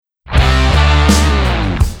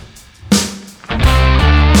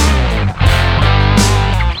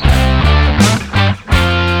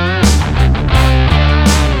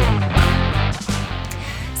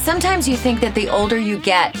sometimes you think that the older you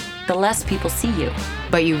get, the less people see you.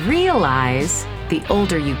 But you realize the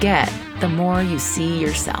older you get, the more you see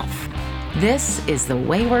yourself. This is the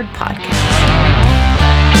Wayward Podcast.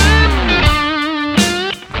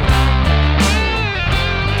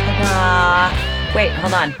 Ta-da! Wait,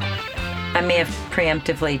 hold on. I may have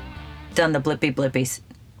preemptively done the blippy blippies.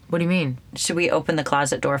 What do you mean? Should we open the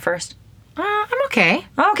closet door first? I'm okay.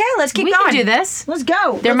 Okay, let's keep We going. can do this. Let's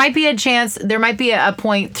go. There might be a chance, there might be a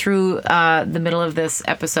point through the middle of this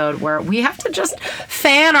episode where we have to just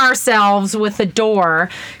fan ourselves with the door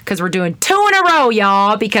because we're doing 2 in a row,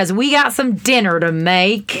 y'all, because we got some dinner to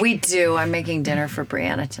make. We do. I'm making dinner for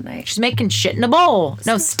Brianna tonight. She's making shit in a bowl.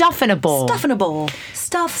 No, stuff in a bowl. Stuff in a bowl.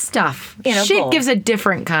 Stuff. In a shit bowl. gives a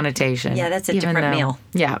different connotation. Yeah, that's a different meal.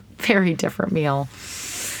 Yeah, very different meal.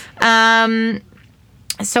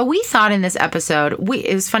 So we thought in this episode,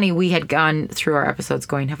 it was funny, we had gone through our episodes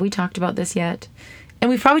going, have we talked about this yet?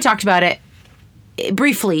 And we've probably talked about it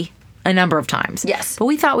briefly a number of times. Yes. But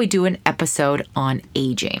we thought we'd do an episode on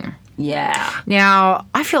aging. Yeah. Now,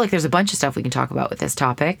 I feel like there's a bunch of stuff we can talk about with this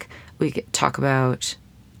topic. We could talk about,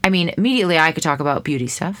 immediately I could talk about beauty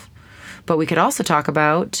stuff, but we could also talk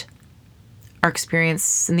about our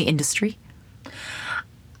experience in the industry.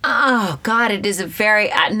 Oh God! It is a very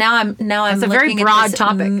now I'm It's a looking very broad at this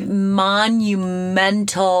topic. Monumental,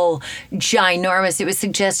 ginormous. It was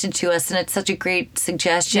suggested to us, and it's such a great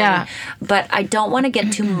suggestion. Yeah. But I don't want to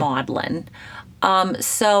get too maudlin.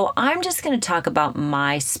 So I'm just going to talk about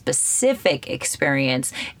my specific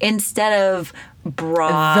experience instead of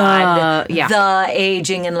broad the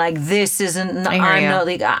aging and like this isn't. I'm not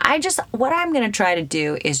legal. What I'm going to try to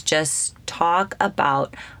do is just talk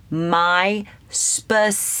about my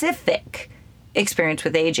specific experience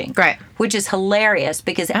with aging. Right. Which is hilarious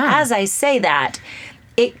because as I say that,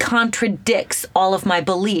 it contradicts all of my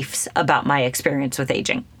beliefs about my experience with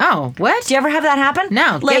aging. Oh, what? Do you ever have that happen?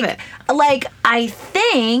 No, give it. Like, I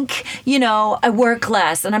think, I work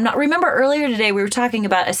less. And remember earlier today we were talking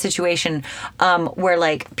about a situation where,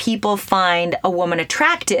 like, people find a woman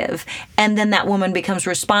attractive and then that woman becomes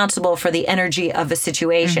responsible for the energy of a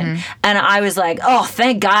situation. Mm-hmm. And I was like, oh,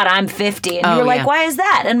 thank God I'm 50. And you're like, why is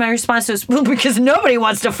that? And my response was, well, because nobody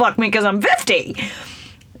wants to fuck me because I'm 50.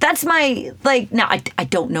 That's my, now, I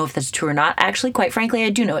don't know if that's true or not. Actually, quite frankly, I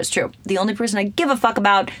do know it's true. The only person I give a fuck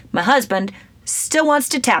about, my husband, still wants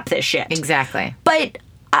to tap this shit. Exactly. But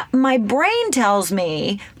my brain tells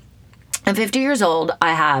me I'm 50 years old.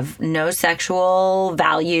 I have no sexual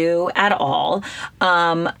value at all.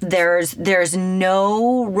 There's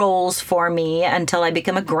no roles for me until I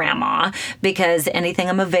become a grandma because anything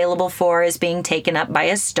I'm available for is being taken up by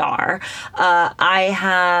a star. I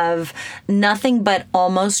have nothing but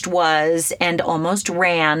almost was and almost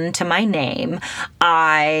ran to my name.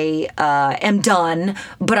 I am done,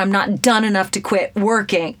 but I'm not done enough to quit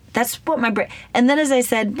working. That's what my brain... And then as I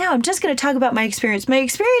said, no, I'm just going to talk about my experience. My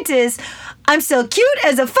experience is I'm still cute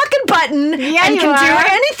as a fucking button and can do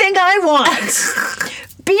anything I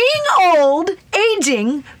want. Being old,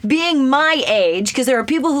 aging, being my age, because there are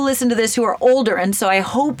people who listen to this who are older, and so I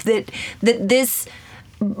hope that this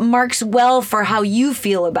marks well for how you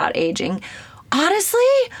feel about aging. Honestly,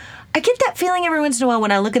 I get that feeling every once in a while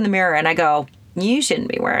when I look in the mirror and I go... You shouldn't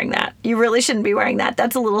be wearing that. You really shouldn't be wearing that.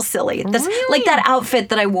 That's a little silly. That's like that outfit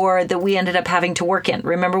that I wore that we ended up having to work in.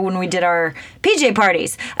 Remember when we did our PJ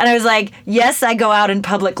parties? And I was like, yes, I go out in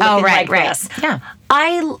public looking like this. Yeah.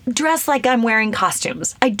 I dress like I'm wearing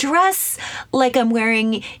costumes. I dress like I'm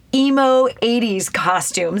wearing emo 80s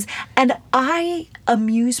costumes. And I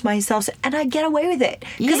amuse myself and I get away with it.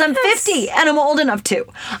 Because I'm 50 and I'm old enough to.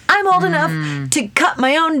 I'm old enough to cut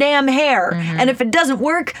my own damn hair. And if it doesn't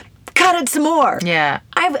work... cut it some more. Yeah.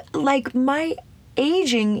 My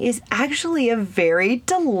aging is actually a very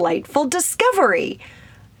delightful discovery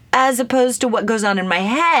as opposed to what goes on in my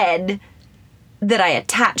head that I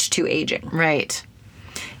attach to aging. Right.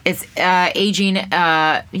 It's aging,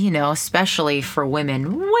 especially for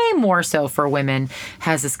women, way more so for women,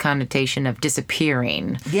 has this connotation of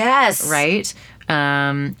disappearing. Yes. Right?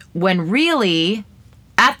 When really...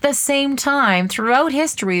 At the same time, throughout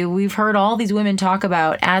history, we've heard all these women talk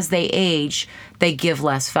about as they age, they give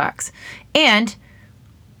less fucks. And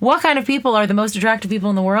what kind of people are the most attractive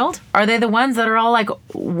people in the world? Are they the ones that are all like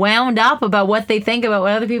wound up about what they think about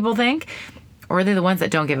what other people think? Or are they the ones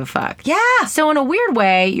that don't give a fuck? Yeah. So in a weird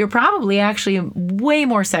way, you're probably actually way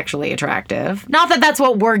more sexually attractive. Not that that's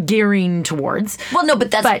what we're gearing towards. Well, no,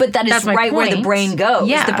 but that is right where the brain goes.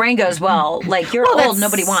 Yeah. The brain goes, well, like you're old,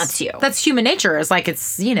 nobody wants you. That's human nature. It's like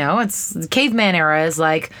it's caveman era is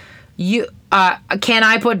like you can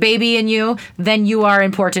I put baby in you? Then you are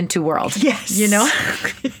important to world. Yes. You know?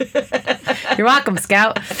 You're welcome,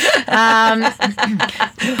 Scout.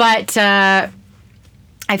 But I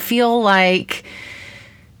feel like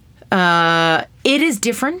it is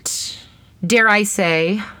different, dare I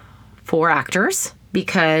say, for actors,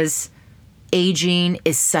 because aging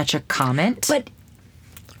is such a comment. But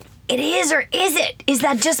it is, or is it? Is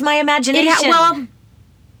that just my imagination?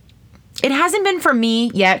 It hasn't been for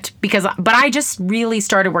me yet, but I just really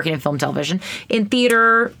started working in film, television. In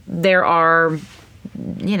theater, there are,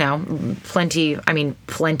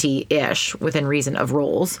 plenty-ish, within reason, of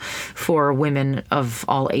roles for women of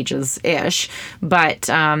all ages-ish. But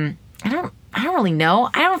I don't really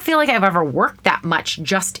know. I don't feel like I've ever worked that much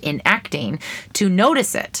just in acting to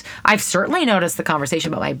notice it. I've certainly noticed the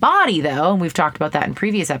conversation about my body, though, and we've talked about that in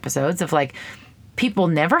previous episodes, of like, people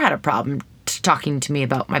never had a problem talking to me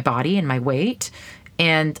about my body and my weight.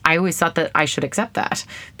 And I always thought that I should accept that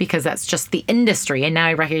because that's just the industry. And now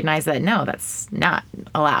I recognize that, no, that's not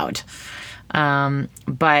allowed.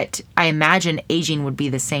 But I imagine aging would be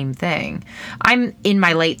the same thing. I'm in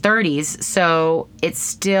my late 30s, so it's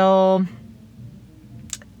still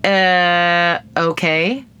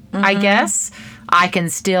okay, I guess. I can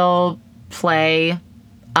still play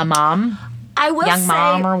a mom. Young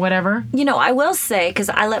mom or whatever. I will say, because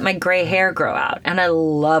I let my gray hair grow out, and I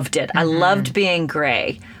loved it. I loved being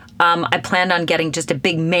gray. I planned on getting just a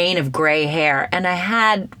big mane of gray hair, and I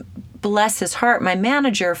had, bless his heart, my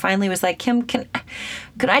manager finally was like, Kim, could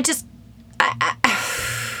I just,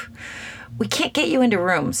 we can't get you into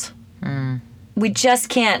rooms. We just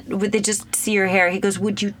can't, they just see your hair. He goes,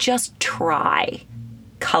 would you just try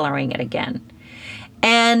coloring it again?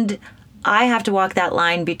 And I have to walk that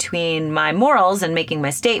line between my morals and making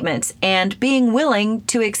my statements and being willing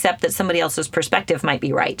to accept that somebody else's perspective might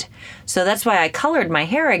be right. So that's why I colored my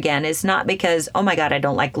hair again, is not because, oh my God, I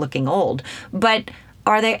don't like looking old, but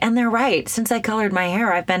and they're right. Since I colored my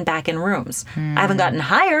hair, I've been back in rooms. I haven't gotten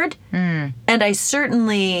hired, and I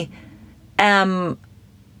certainly am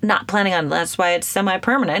not planning on, that's why it's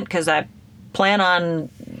semi-permanent, because I plan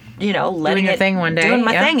on, letting doing your thing one day. Doing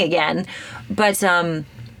my thing again. But,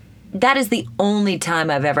 that is the only time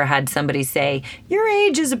I've ever had somebody say, your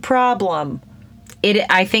age is a problem.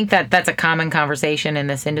 I think that's a common conversation in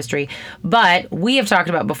this industry. But we have talked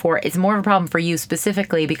about before, it's more of a problem for you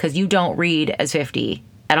specifically because you don't read as 50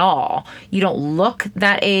 at all. You don't look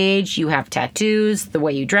that age. You have tattoos. The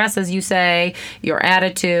way you dress, as you say, your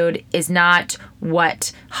attitude is not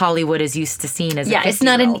what Hollywood is used to seeing as a 50-year-old. It's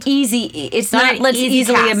not an easy, let's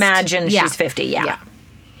easily cast. imagine she's 50. Yeah.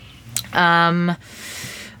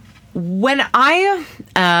 When I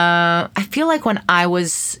feel like when I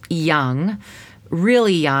was young,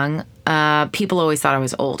 really young, people always thought I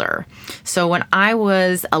was older. So when I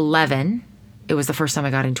was 11, it was the first time I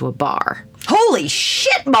got into a bar. Holy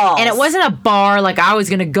shit balls! And it wasn't a bar like I was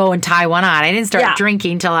going to go and tie one on. I didn't start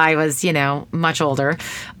drinking till I was, much older.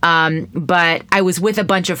 But I was with a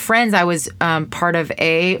bunch of friends. I was part of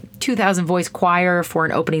a 2,000 voice choir for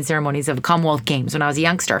an opening ceremonies of Commonwealth Games when I was a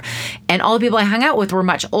youngster. And all the people I hung out with were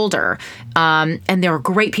much older. And they were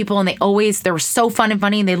great people, and they were so fun and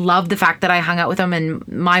funny, and they loved the fact that I hung out with them. And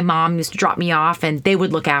my mom used to drop me off, and they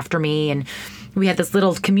would look after me, and we had this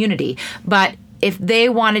little community. But if they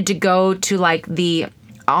wanted to go to like the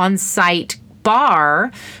on-site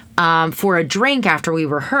bar for a drink after we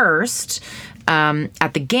rehearsed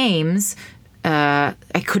at the games, I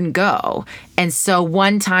couldn't go. And so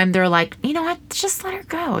one time they're like, you know what, just let her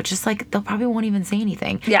go. Just like, they'll probably won't even say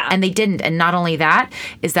anything. Yeah. And they didn't. And not only that,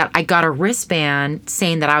 is that I got a wristband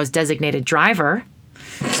saying that I was designated driver.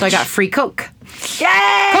 So I got free Coke.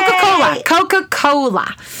 Yay!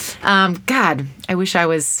 Coca-Cola. God, I wish I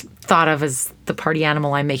was thought of as the party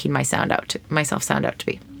animal I'm making myself sound out to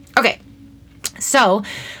be. Okay, so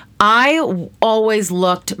I always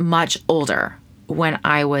looked much older when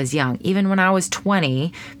I was young. Even when I was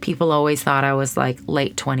 20, people always thought I was like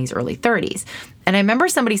late 20s, early 30s. And I remember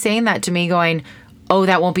somebody saying that to me going, oh,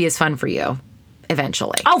 that won't be as fun for you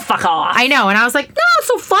eventually. Oh, fuck off. I know. And I was like, no, it's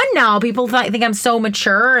so fun now. People think I'm so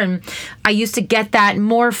mature. And I used to get that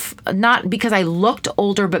more, not because I looked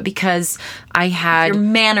older, but because I had... Your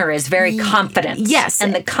manner is very confident. Yes.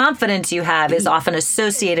 And the confidence you have is often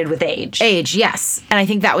associated with age. Age, yes. And I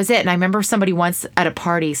think that was it. And I remember somebody once at a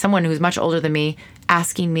party, someone who's much older than me,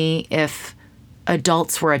 asking me if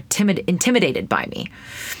adults were intimidated by me.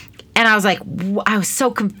 And I was like, I was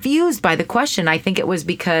so confused by the question. I think it was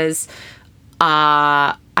because...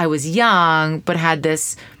 I was young, but had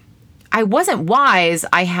this, I wasn't wise.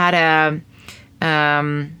 I had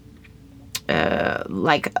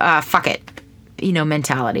fuck it.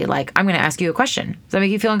 mentality. Like, I'm going to ask you a question. Does that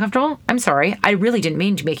make you feel uncomfortable? I'm sorry. I really didn't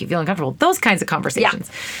mean to make you feel uncomfortable. Those kinds of conversations,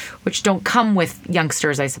 which don't come with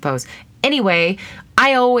youngsters, I suppose. Anyway,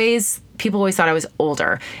 people always thought I was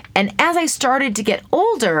older. And as I started to get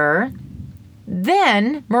older,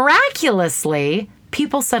 then miraculously,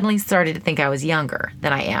 people suddenly started to think I was younger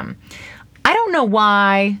than I am. I don't know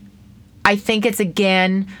why. I think it's,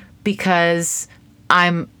 again, because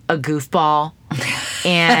I'm a goofball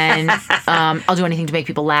and I'll do anything to make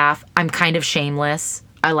people laugh. I'm kind of shameless.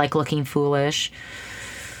 I like looking foolish.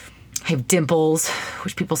 I have dimples,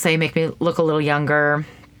 which people say make me look a little younger.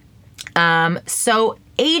 So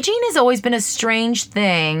aging has always been a strange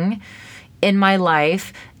thing in my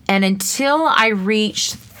life. And until I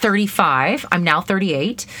reached 35, I'm now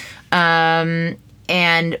 38.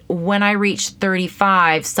 And when I reached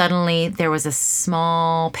 35, suddenly there was a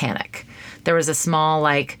small panic. There was a small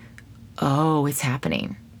oh, it's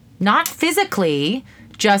happening. Not physically,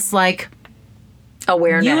 just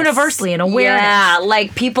awareness. Universally, an awareness. Yeah,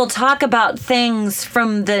 like people talk about things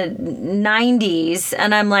from the 90s,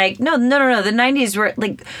 and I'm like, no. The 90s were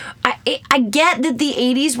I get that the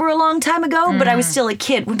 80s were a long time ago, but I was still a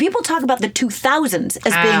kid. When people talk about the 2000s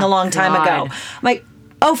as being a long time ago, I'm like,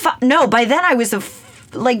 no, by then I was the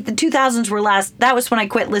 2000s were that was when I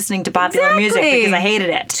quit listening to popular music because I hated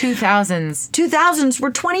it. 2000s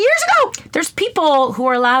were 20 years ago. There's people who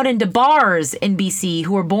are allowed into bars in BC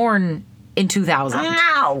who were born in 2000.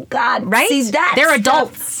 Oh, God. Right? See, that they're stuff.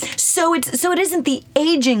 adults. So it isn't the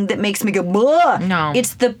aging that makes me go, bleh. No.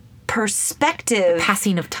 It's the perspective. The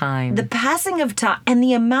passing of time. The passing of time. And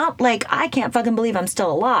the amount, I can't fucking believe I'm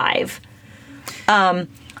still alive.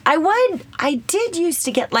 I did used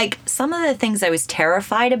to get, some of the things I was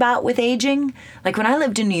terrified about with aging. Like, when I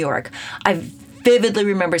lived in New York, I vividly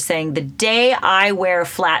remember saying, the day I wear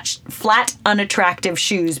flat, unattractive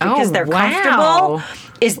shoes because they're comfortable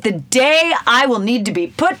is the day I will need to be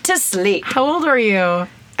put to sleep. How old are you?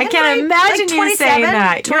 I can't imagine you saying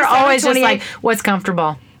that. You're always 28. Just what's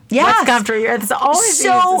comfortable? Yes. What's comfortable? That's always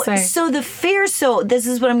so, to say. So the fear, this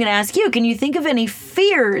is what I'm going to ask you. Can you think of any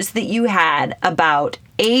fears that you had about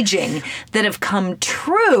aging that have come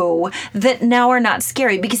true that now are not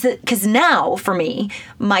scary? Because now, for me,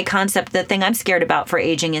 my concept, the thing I'm scared about for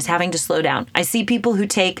aging is having to slow down. I see people who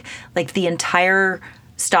take, the entire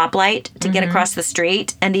stoplight to get across the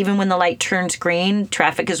street, and even when the light turns green,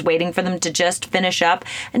 traffic is waiting for them to just finish up.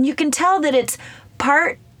 And you can tell that it's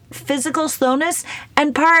part physical slowness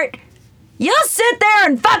and part, you'll sit there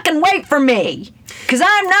and fucking wait for me because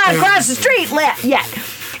I'm not across the street yet.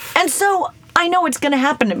 And so I know it's going to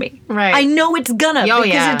happen to me. Right. I know it's gonna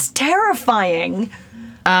because it's terrifying.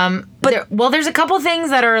 But there's a couple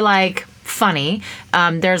things that are funny.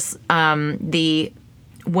 There's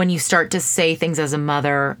when you start to say things as a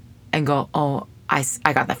mother and go, oh, I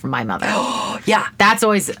got that from my mother. Yeah. That's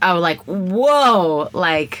always, I was like, whoa,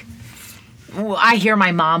 I hear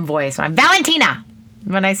my mom voice when I'm, Valentina,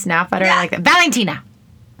 when I snap at her like that. Valentina,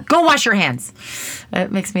 go wash your hands.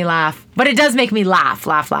 It makes me laugh. But it does make me laugh.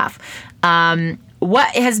 What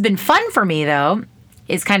has been fun for me, though,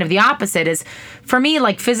 is kind of the opposite. Is for me,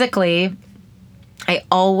 physically, I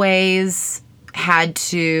always had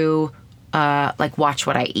to watch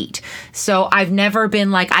what I eat. So I've never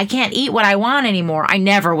been I can't eat what I want anymore. I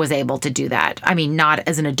never was able to do that. I mean, not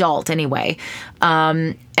as an adult anyway.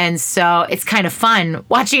 And so it's kind of fun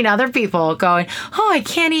watching other people going, oh, I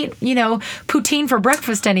can't eat, poutine for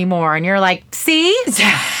breakfast anymore. And you're like, see?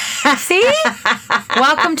 See?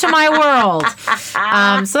 Welcome to my world.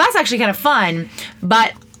 So that's actually kind of fun.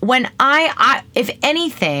 But when I if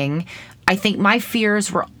anything, I think my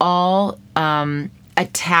fears were all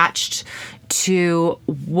attached to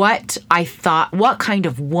what kind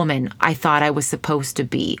of woman I thought I was supposed to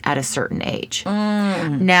be at a certain age.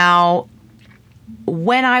 Now,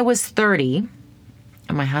 when I was 30,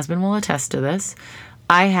 and my husband will attest to this,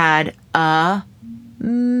 I had a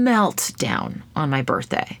meltdown on my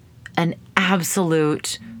birthday. An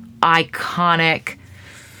absolute iconic,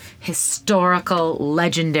 historical,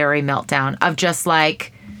 legendary meltdown of just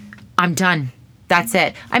I'm done. That's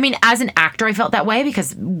it. I mean, as an actor, I felt that way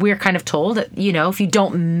because we're kind of told that, if you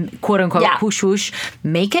don't, quote unquote, whoosh whoosh,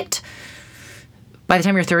 make it, by the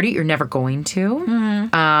time you're 30, you're never going to.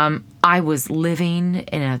 I was living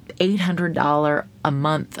in an $800 a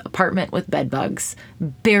month apartment with bed bugs,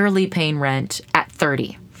 barely paying rent at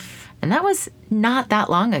 30. And that was not that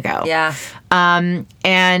long ago. Yeah.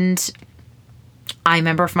 And I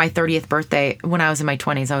remember for my 30th birthday, when I was in my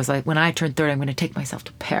 20s, I was like, when I turn 30, I'm going to take myself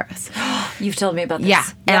to Paris. You've told me about this. Yeah.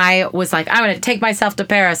 And I was like, I'm going to take myself to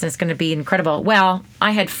Paris and it's going to be incredible. Well,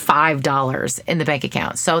 I had $5 in the bank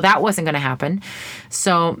account. So that wasn't going to happen.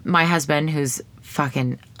 So my husband, who's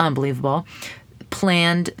fucking unbelievable,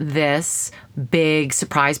 planned this big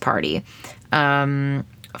surprise party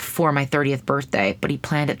for my 30th birthday. But he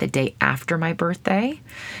planned it the day after my birthday.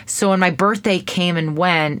 So when my birthday came and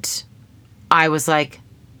went, I was like,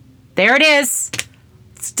 there it is.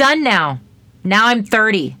 It's done now. Now I'm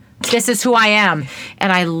 30. This is who I am.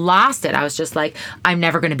 And I lost it. I was just like, I'm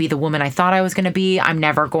never going to be the woman I thought I was going to be. I'm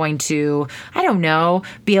never going to, I don't know,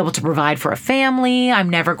 be able to provide for a family. I'm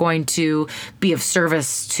never going to be of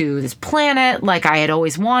service to this planet like I had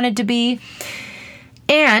always wanted to be.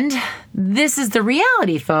 And this is the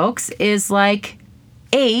reality, folks, is like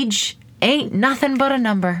age ain't nothing but a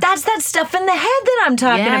number. That's that stuff in the head that I'm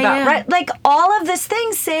talking about, right? Like all of this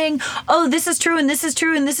thing saying, oh, this is true and this is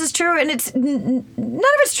true and this is true. And it's none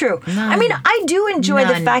of it's true. None. I mean, I do enjoy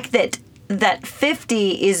the fact that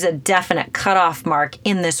 50 is a definite cutoff mark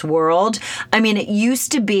in this world. I mean, it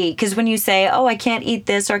used to be, because when you say, oh, I can't eat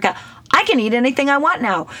this or I can eat anything I want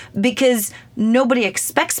now because nobody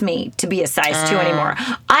expects me to be a size 2 anymore.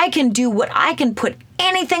 I can put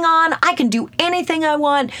anything on. I can do anything I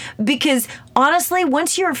want because honestly,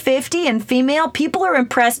 once you're 50 and female, people are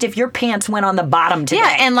impressed if your pants went on the bottom today.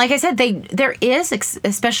 Yeah, and like I said, there is,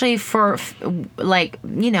 especially for like,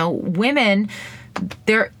 women,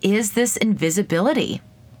 there is this invisibility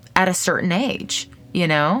at a certain age,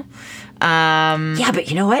 Yeah, but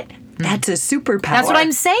you know what? That's a superpower. That's what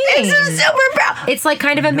I'm saying. It's a superpower. It's like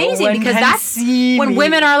kind of amazing one because can that's see when me.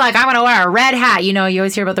 women are like, I'm going to wear a red hat. You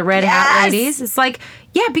always hear about the red hat ladies. It's like,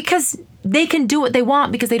 yeah, because they can do what they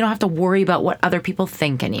want because they don't have to worry about what other people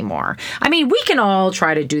think anymore. I mean, we can all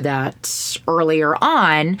try to do that earlier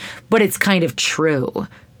on, but it's kind of true,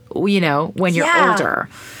 when you're older.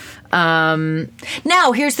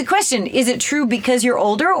 Now, here's the question. Is it true because you're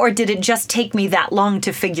older, or did it just take me that long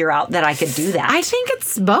to figure out that I could do that? I think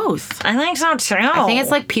it's both. I think so, too. I think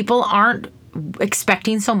it's like people aren't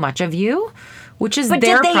expecting so much of you, which is but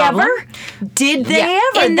their did they problem. ever? Did they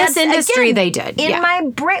ever? In this industry, they did. In my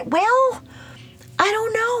brain, well, I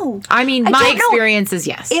don't know. I mean, my experience is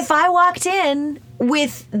yes. If I walked in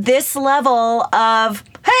with this level of,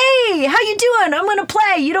 hey, how you doing? I'm going to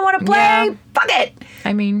play. You don't want to play? Yeah. Fuck it.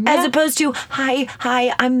 I mean, as opposed to, hi,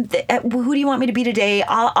 who do you want me to be today?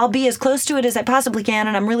 I'll be as close to it as I possibly can,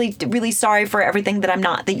 and I'm really, really sorry for everything that I'm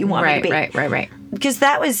not that you want me to be. Right. Because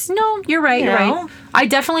that was... No, you're right, you're right. I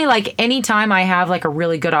definitely, like, anytime I have, like, a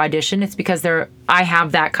really good audition, it's because I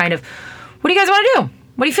have that kind of, what do you guys want to do?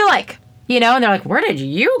 What do you feel like? And they're like, where did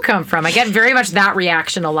you come from? I get very much that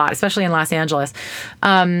reaction a lot, especially in Los Angeles.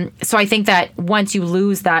 So I think that once you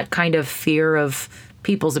lose that kind of fear of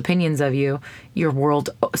people's opinions of you, your world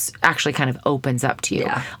actually kind of opens up to you.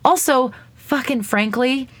 Yeah. Also, fucking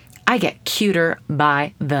frankly, I get cuter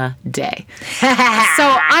by the day. So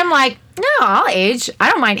I'm like, no, I'll age. I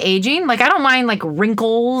don't mind aging. Like, I don't mind, like,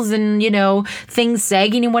 wrinkles and, things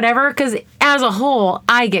sagging and whatever, because as a whole,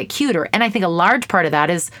 I get cuter. And I think a large part of that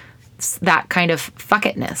is that kind of fuck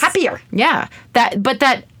itness. Happier. Yeah.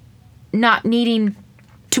 That not needing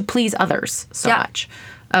to please others so much.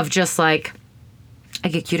 Of just like, I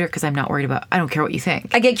get cuter because I'm not worried about, I don't care what you think.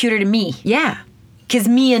 I get cuter to me. Yeah. Because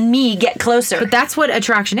me and me get closer. But that's what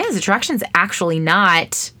attraction is. Attraction's actually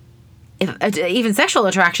not, even sexual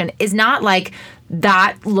attraction is not like,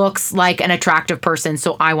 that looks like an attractive person,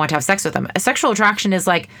 so I want to have sex with them. A sexual attraction is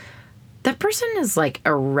like, that person is like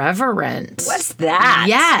irreverent. What's that?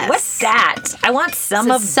 Yes. What's that? I want some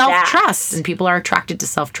of self-trust. that. And people are attracted to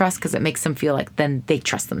self-trust because it makes them feel like then they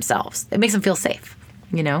trust themselves. It makes them feel safe,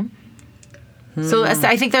 So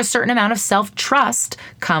I think there's a certain amount of self-trust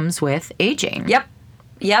comes with aging.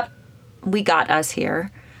 Yep. We got us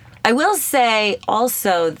here. I will say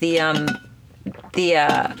also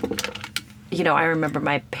I remember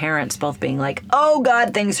my parents both being like, oh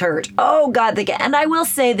God, things hurt. Oh God, and I will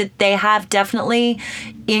say that they have definitely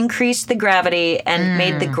increased the gravity and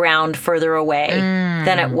made the ground further away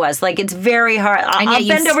than it was. Like, it's very hard. I'll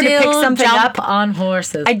bend over to pick something up. On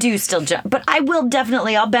horses. I do still jump, but I will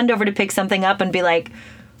definitely, I'll bend over to pick something up and be like,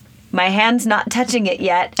 my hand's not touching it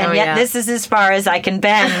yet, and this is as far as I can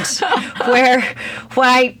bend.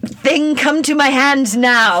 Why thing come to my hand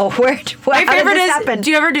now? How did this happen?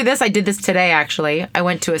 Do you ever do this? I did this today, actually. I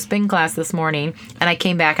went to a spin class this morning, and I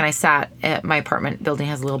came back and I sat at my apartment building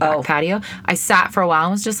has a little back patio. I sat for a while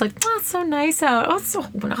and was just like, oh, it's so nice out. Oh,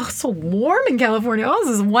 it's so warm in California. Oh,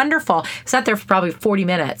 this is wonderful. Sat there for probably 40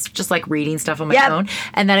 minutes, just like reading stuff on my phone.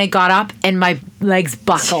 And then I got up and my legs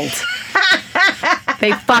buckled.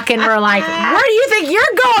 They fucking were like, where do you think you're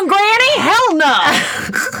going, Granny? Hell no.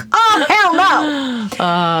 Oh, hell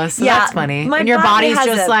no. So that's funny. And your body's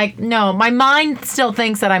just like, no, my mind still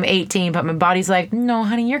thinks that I'm 18, but my body's like, no,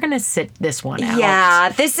 honey, you're going to sit this one out. Yeah,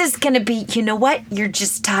 this is going to be, you know what? You're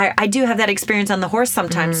just tired. I do have that experience on the horse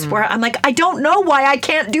sometimes where I'm like, I don't know why I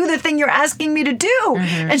can't do the thing you're asking me to do.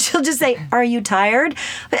 And she'll just say, are you tired?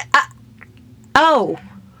 That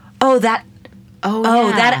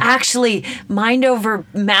actually, mind over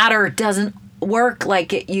matter doesn't work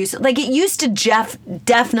like it used. Like it used to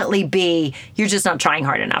definitely be, you're just not trying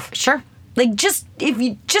hard enough. Sure. Like if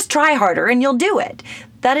you just try harder and you'll do it.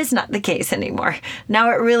 That is not the case anymore.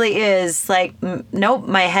 Now it really is like, nope,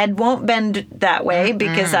 my head won't bend that way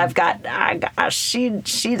because I got she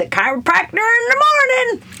the chiropractor in the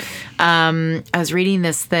morning. I was reading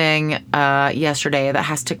this thing yesterday that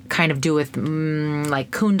has to kind of do with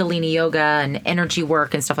like Kundalini yoga and energy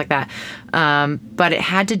work and stuff like that. But it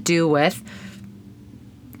had to do with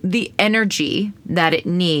the energy that it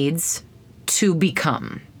needs to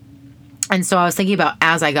become. And so I was thinking about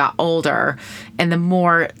as I got older and the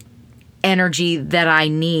more energy that I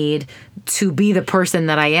need to be the person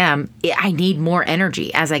that I am, I need more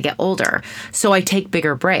energy as I get older. So I take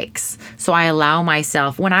bigger breaks. So I allow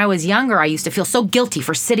myself, when I was younger, I used to feel so guilty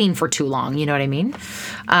for sitting for too long. You know what I mean?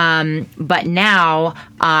 But now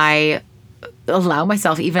I allow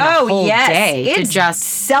myself even a whole day to just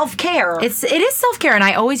self-care. It is self-care. And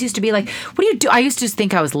I always used to be like, what do you do? I used to just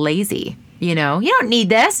think I was lazy. You know, you don't need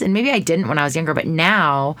this. And maybe I didn't when I was younger, but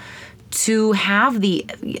now to have the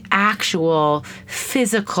actual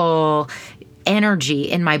physical energy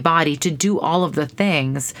in my body to do all of the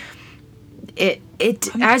things,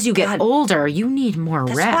 as you get older, you need more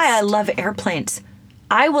rest. That's why I love airplanes.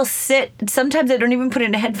 I will sit, sometimes I don't even put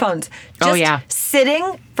in headphones. Just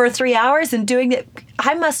sitting for 3 hours and doing it.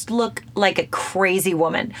 I must look like a crazy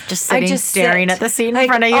woman. Just sitting, staring at the scene in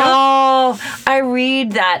front of you. Oh, I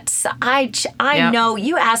read that. I know.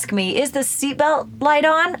 You ask me, is the seatbelt light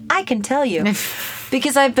on? I can tell you.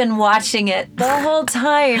 Because I've been watching it the whole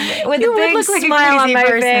time with a big smile on my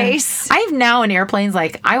face. I have now in airplanes,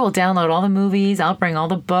 like, I will download all the movies, I'll bring all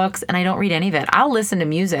the books, and I don't read any of it. I'll listen to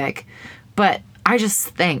music, but I just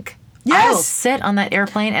think. Yes. I will sit on that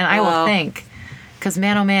airplane and I will think. Because,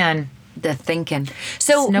 man, oh, man. The thinking.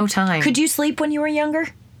 So, no time. Could you sleep when you were younger?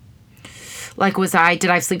 Like, did I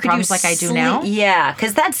have sleep problems like I do now? Yeah,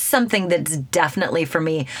 because that's something that's definitely, for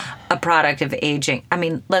me, a product of aging. I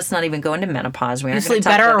mean, let's not even go into menopause. You sleep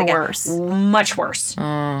better or worse? Much worse.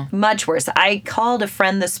 Much worse. I called a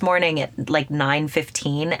friend this morning at like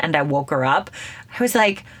 9:15 and I woke her up. I was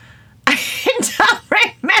like, I don't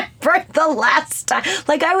remember the last time.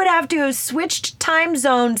 Like, I would have to have switched time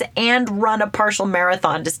zones and run a partial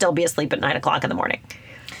marathon to still be asleep at 9 o'clock in the morning.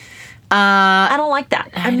 I don't like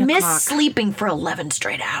that. I miss sleeping for 11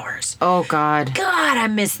 straight hours. Oh, God. God, I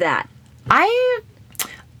miss that. I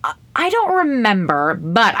don't remember,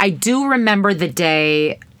 but I do remember the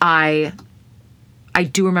day I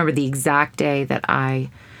do remember the exact day that I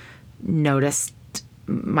noticed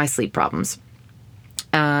my sleep problems.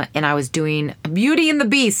 And I was doing Beauty and the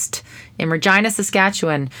Beast in Regina,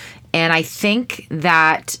 Saskatchewan. And I think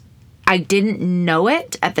that I didn't know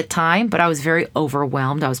it at the time, but I was very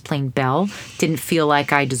overwhelmed. I was playing Belle. Didn't feel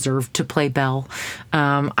like I deserved to play Belle.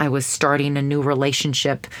 I was starting a new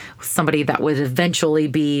relationship with somebody that would eventually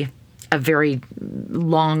be a very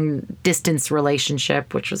long distance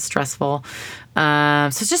relationship, which was stressful. So I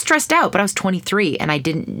was just stressed out, but I was 23 and I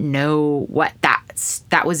didn't know what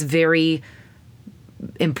that was very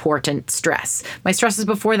important stress. My stresses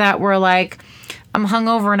before that were like, I'm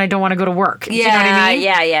hungover and I don't want to go to work. Yeah, you know what I mean?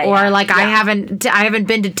 Yeah. Or like I haven't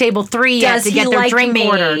been to table 3 yet to get their drink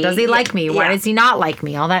order. Does he like me? Why does he not like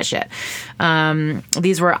me? All that shit.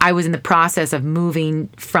 I was in the process of moving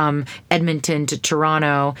from Edmonton to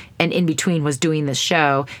Toronto, and in between was doing this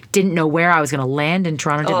show. Didn't know where I was going to land in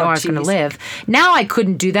Toronto. Didn't know where I was going to live. Now I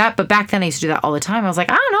couldn't do that, but back then I used to do that all the time. I was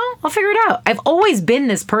like, I don't know. I'll figure it out. I've always been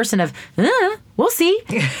this person of, we'll see.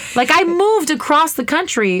 Like, I moved across the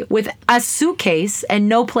country with a suitcase and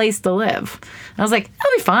no place to live. I was like,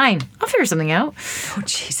 I'll be fine. I'll figure something out. Oh,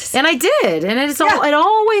 Jesus. And I did. And it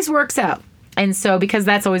always works out. And so, because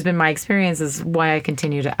that's always been my experience, is why I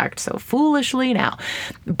continue to act so foolishly now.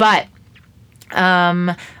 But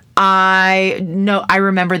I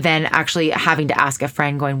remember then actually having to ask a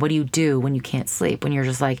friend, going, what do you do when you can't sleep? When you're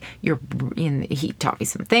just like, he taught me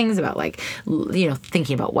some things about, like,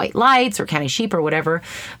 thinking about white lights or counting sheep or whatever.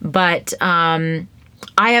 But I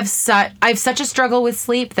have such a struggle with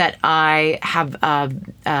sleep that I have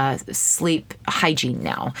sleep hygiene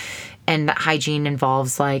now. And that hygiene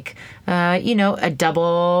involves like, a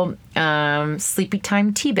double sleepy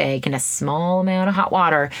time tea bag and a small amount of hot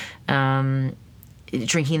water.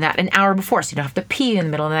 Drinking that an hour before so you don't have to pee in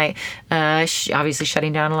the middle of the night. Obviously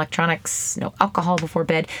shutting down electronics, no alcohol before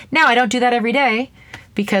bed. Now, I don't do that every day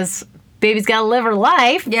because baby's got to live her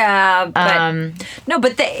life. Yeah, but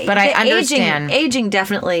but I understand. Aging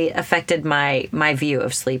definitely affected my view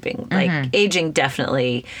of sleeping. Like aging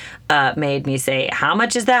definitely made me say, "How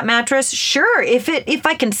much is that mattress?" Sure, if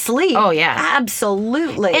I can sleep. Oh yeah,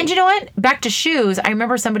 absolutely. And you know what? Back to shoes. I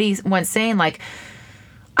remember somebody once saying like,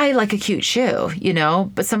 "I like a cute shoe,"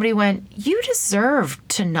 but somebody went, "You deserve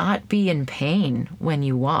to not be in pain when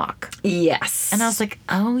you walk." Yes, and I was like,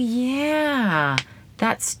 "Oh yeah."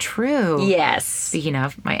 That's true. Yes. Speaking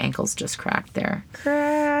of, my ankles just cracked there.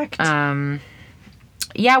 Cracked.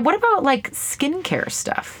 Yeah, what about like skincare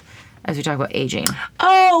stuff as we talk about aging?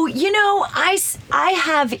 Oh, I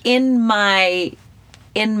have in my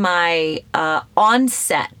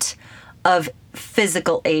onset of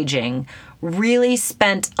physical aging really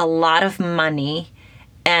spent a lot of money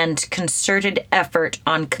and concerted effort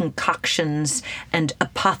on concoctions and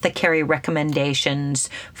apothecary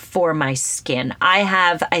recommendations for my skin.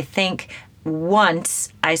 I think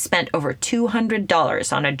once I spent over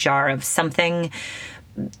 $200 on a jar of something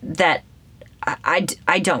that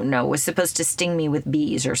I don't know, was supposed to sting me with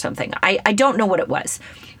bees or something. I don't know what it was.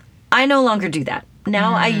 I no longer do that.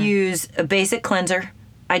 Now I use a basic cleanser.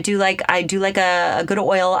 I do like a good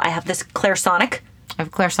oil. I have this Clairsonic. I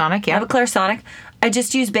have Clairsonic, yeah. I have a Clairsonic. I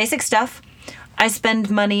just use basic stuff. I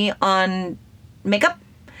spend money on makeup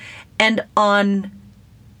and on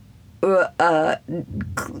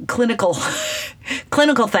clinical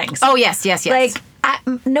things. Oh, yes. Like,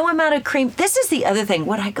 no amount of cream. This is the other thing.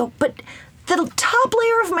 When I go, but the top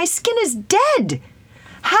layer of my skin is dead.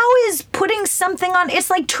 How is putting something on?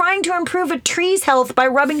 It's like trying to improve a tree's health by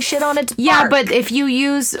rubbing shit on its bark. Yeah, but if you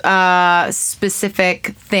use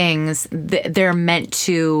specific things, they're meant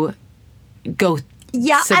to go.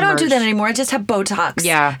 Yeah, submerged. I don't do that anymore. I just have Botox.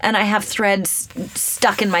 Yeah. And I have threads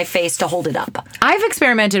stuck in my face to hold it up. I've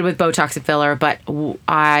experimented with Botox and filler, but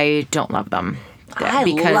I don't love them. I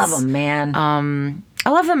love them, man. I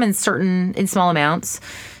love them in small amounts,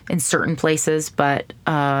 in certain places, but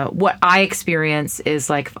what I experience is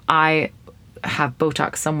like if I have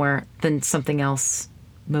Botox somewhere, then something else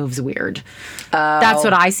moves weird. That's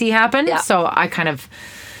what I see happen. Yeah. So I kind of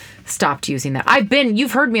stopped using that.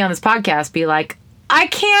 You've heard me on this podcast be like, I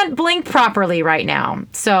can't blink properly right now.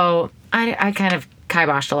 So I kind of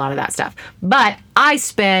kiboshed a lot of that stuff. But I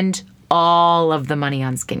spend all of the money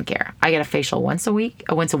on skincare. I get a facial once a week.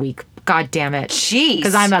 God damn it. Jeez.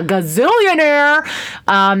 Because I'm a gazillionaire.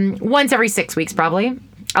 Once every 6 weeks, probably.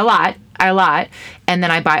 A lot. And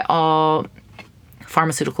then I buy all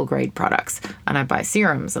pharmaceutical grade products. And I buy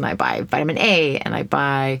serums. And I buy vitamin A. And I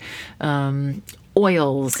buy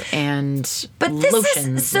oils and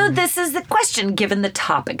lotions. This is the question, given the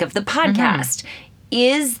topic of the podcast.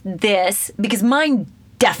 Is this, because mine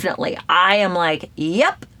definitely, I am like,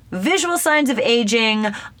 yep, visual signs of aging.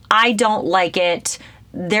 I don't like it.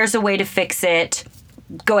 There's a way to fix it.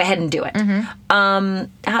 Go ahead and do it.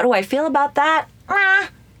 How do I feel about that?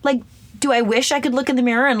 Like, do I wish I could look in the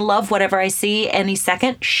mirror and love whatever I see any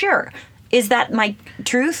second? Sure. Is that my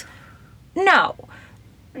truth? No.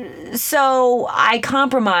 So I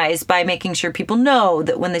compromise by making sure people know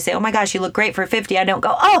that when they say, "Oh my gosh, you look great for 50," I don't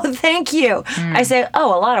go, "Oh, thank you." I say,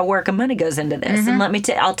 "Oh, a lot of work and money goes into this, and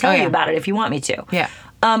I'll tell you about it if you want me to." Yeah.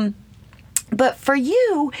 But for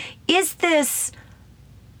you, is this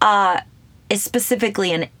is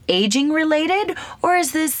specifically an aging related, or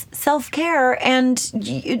is this self-care and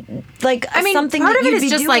something part of it is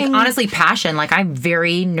just like honestly passion. Like I'm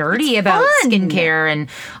very nerdy about skincare, and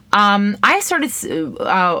I started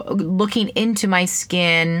looking into my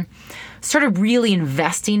skin, started really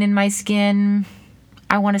investing in my skin.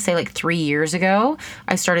 I want to say like 3 years ago,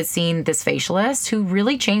 I started seeing this facialist who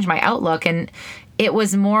really changed my outlook, and it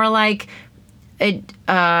was more like it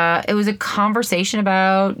was a conversation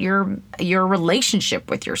about your relationship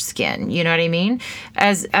with your skin. You know what I mean?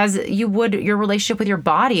 As you would your relationship with your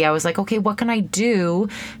body. I was like, okay, what can I do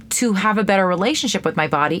to have a better relationship with my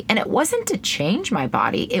body? And it wasn't to change my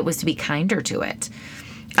body. It was to be kinder to it.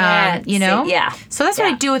 Yeah. So that's what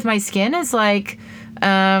I do with my skin is like,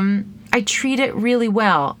 I treat it really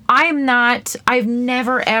well. I've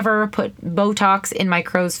never ever put Botox in my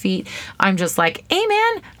crow's feet. I'm just like, hey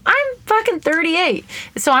man, I'm fucking 38.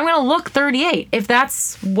 So I'm going to look 38 if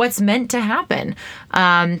that's what's meant to happen.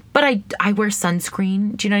 But I wear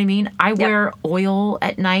sunscreen. Do you know what I mean? I wear oil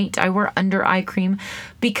at night. I wear under eye cream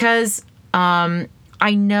because,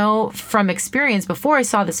 I know from experience before I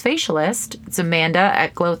saw this facialist, it's Amanda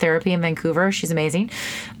at Glow Therapy in Vancouver. She's amazing.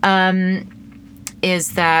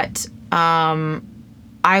 Is that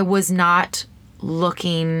I was not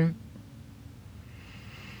looking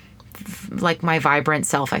like my vibrant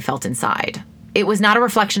self I felt inside. It was not a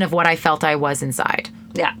reflection of what I felt I was inside.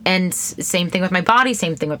 Yeah. And same thing with my body,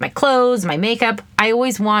 same thing with my clothes, my makeup. I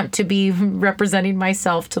always want to be representing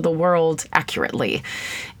myself to the world accurately.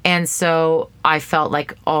 And so I felt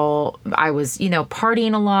like I was,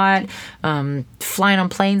 partying a lot, flying on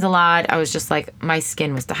planes a lot. I was just like, my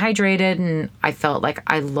skin was dehydrated and I felt like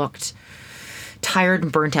I looked tired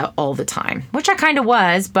and burnt out all the time, which I kind of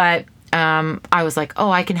was, but I was like,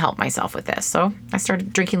 I can help myself with this. So I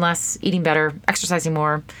started drinking less, eating better, exercising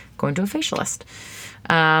more, going to a facialist.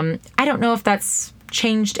 I don't know if that's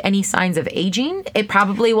changed any signs of aging. It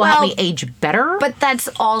probably will help me age better. But that's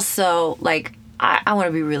also like, I want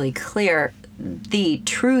to be really clear. The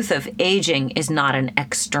truth of aging is not an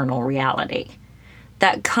external reality.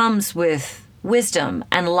 That comes with wisdom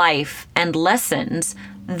and life and lessons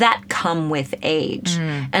that come with age,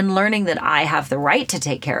 and learning that I have the right to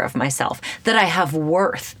take care of myself, that I have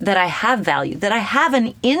worth, that I have value, that I have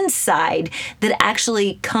an inside that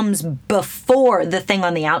actually comes before the thing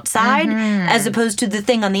on the outside, as opposed to the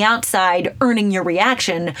thing on the outside earning your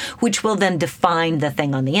reaction, which will then define the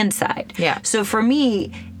thing on the inside. Yeah. So for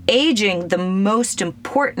me, aging, the most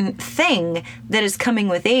important thing that is coming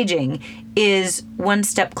with aging is one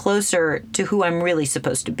step closer to who I'm really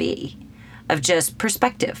supposed to be. Of just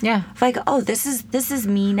perspective. Yeah. Like, this is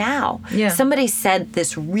me now. Yeah. Somebody said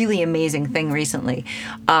this really amazing thing recently.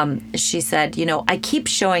 She said, I keep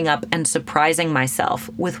showing up and surprising myself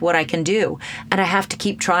with what I can do. And I have to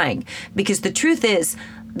keep trying. Because the truth is,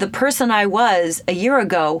 the person I was a year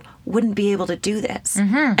ago wouldn't be able to do this.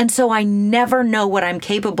 And so I never know what I'm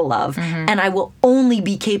capable of. And I will only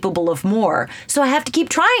be capable of more. So I have to keep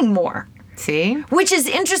trying more. See? Which is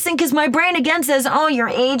interesting because my brain again says, you're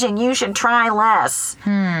aging. You should try less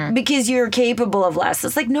because you're capable of less.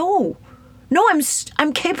 It's like, no,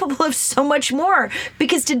 I'm capable of so much more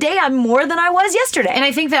because today I'm more than I was yesterday. And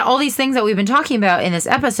I think that all these things that we've been talking about in this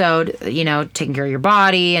episode, taking care of your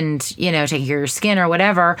body and, taking care of your skin or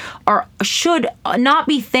whatever, should not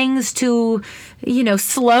be things to,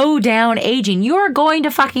 slow down aging. You're going to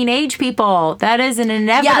fucking age, people. That is an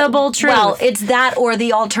inevitable truth. Well, it's that or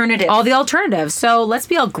the alternative. All the alternatives. So let's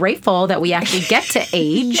be all grateful that we actually get to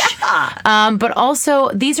age. But also,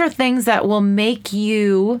 these are things that will make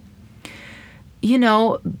you,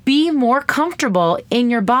 be more comfortable in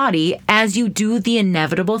your body as you do the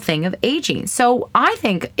inevitable thing of aging. So I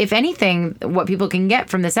think, if anything, what people can get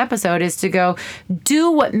from this episode is to go do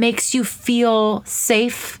what makes you feel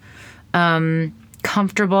safe,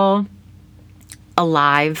 comfortable,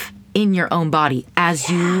 alive in your own body as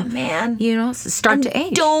you start to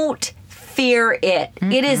age. Don't fear it.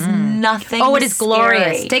 It is nothing it is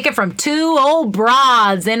glorious. Scary. Take it from two old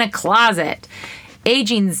broads in a closet.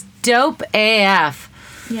 Aging's dope AF.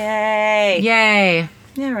 Yay.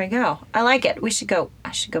 There we go. I like it. I should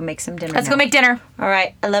go make some dinner. Let's go make dinner. All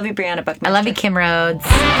right. I love you, Brianna Buckmaster. I love you, Kim Rhodes.